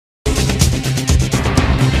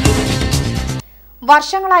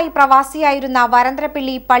വർഷങ്ങളായി പ്രവാസിയായിരുന്ന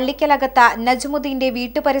വരന്തരപ്പിള്ളി പള്ളിക്കലകത്ത നജ്മുദ്ദീന്റെ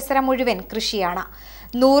വീട്ടുപരിസരം മുഴുവൻ കൃഷിയാണ്.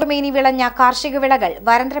 നൂറുമേനി വിളഞ്ഞ കാർഷിക വിളകൾ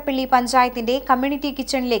വരന്തരപ്പിള്ളി പഞ്ചായത്തിന്റെ കമ്മ്യൂണിറ്റി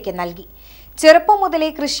കിച്ചണിലേക്ക് നൽകി. ചെറുപ്പം മുതലേ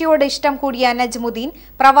കൃഷിയോട് ഇഷ്ടം കൂടിയ നജ്മുദ്ദീൻ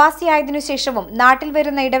പ്രവാസിയായതിനുശേഷവും നാട്ടിൽ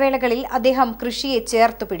വരുന്ന ഇടവേളകളിൽ അദ്ദേഹം കൃഷിയെ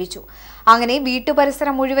ചേർത്തു പിടിച്ചു. അങ്ങനെ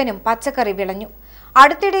വീട്ടുപരിസരം മുഴുവനും പച്ചക്കറി വിളഞ്ഞു.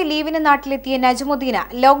 അടുത്തിടെ ലീവിന് നാട്ടിലെത്തിയ നജ്മുദ്ദീന്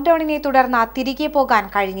ലോക്ഡൌണിനെ തുടർന്ന് തിരികെ പോകാൻ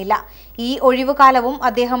കഴിഞ്ഞില്ല. ഈ ഒഴിവുകാലവും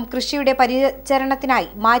അദ്ദേഹം കൃഷിയുടെ പരിചരണത്തിനായി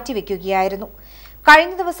മാറ്റിവെക്കുകയായിരുന്നു.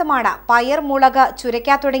 കഴിഞ്ഞ ദിവസമാണ് പയർ, മുളക്,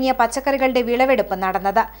 ചുരയ്ക്ക തുടങ്ങിയ പച്ചക്കറികളുടെ വിളവെടുപ്പ്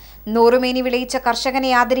നടന്നത്. നൂറുമേനി വിളയിച്ച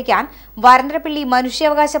കർഷകനെ ആദരിക്കാൻ വരന്തരപ്പിള്ളി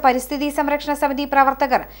മനുഷ്യാവകാശ പരിസ്ഥിതി സംരക്ഷണ സമിതി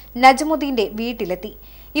പ്രവർത്തകർ നജ്മുദ്ദീന്റെ വീട്ടിലെത്തി.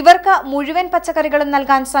 ഇവർക്ക് മുഴുവൻ പച്ചക്കറികളും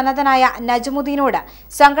നൽകാൻ സന്നദ്ധനായ നജ്മുദ്ദീനോട്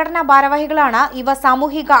സംഘടനാ ഭാരവാഹികളാണ് ഇവ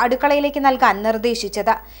സാമൂഹിക അടുക്കളയിലേക്ക് നൽകാൻ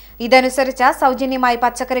നിർദ്ദേശിച്ചത്. ഇതനുസരിച്ച് സൗജന്യമായി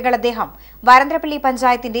പച്ചക്കറികൾ അദ്ദേഹം വരന്തരപ്പിള്ളി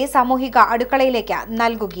പഞ്ചായത്തിന്റെ സാമൂഹിക അടുക്കളയിലേക്ക്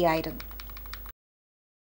നൽകുകയായിരുന്നു.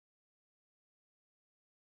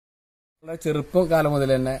 ചെറുപ്പകാലം മുതൽ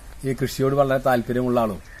തന്നെ ഈ കൃഷിയോട് വളരെ താല്പര്യമുള്ള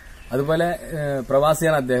ആളും അതുപോലെ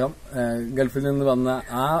പ്രവാസിയാണ് അദ്ദേഹം. ഗൾഫിൽ നിന്ന് വന്ന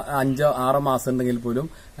ആ 5-6 മാസം ഉണ്ടെങ്കിൽ പോലും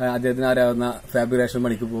അദ്ദേഹത്തിന് അറിയാവുന്ന ഫാബ്രിക്കേഷൻ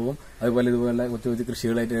പണിക്ക് പോകും. അതുപോലെ ഇതുപോലെ കൊച്ചു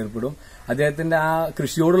കൃഷികളായിട്ട് ഏർപ്പെടും. അദ്ദേഹത്തിന്റെ ആ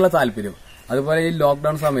കൃഷിയോടുള്ള താല്പര്യം, അതുപോലെ ഈ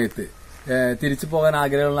ലോക്ഡൌൺ സമയത്ത് തിരിച്ചു പോകാൻ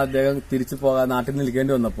ആഗ്രഹമുള്ള അദ്ദേഹം തിരിച്ചു പോകാൻ നാട്ടിൽ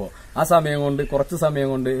നിൽക്കേണ്ടി വന്നപ്പോൾ ആ സമയം കൊണ്ട് കുറച്ച് സമയം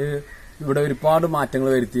കൊണ്ട് ഇവിടെ ഒരുപാട് മാറ്റങ്ങൾ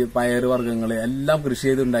വരുത്തി പയർ വർഗ്ഗങ്ങൾ എല്ലാം കൃഷി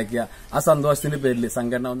ചെയ്തുണ്ടാക്കിയ ആ സന്തോഷത്തിന്റെ പേരിൽ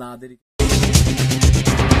സംഘടന ഒന്ന് ആദരിക്കും.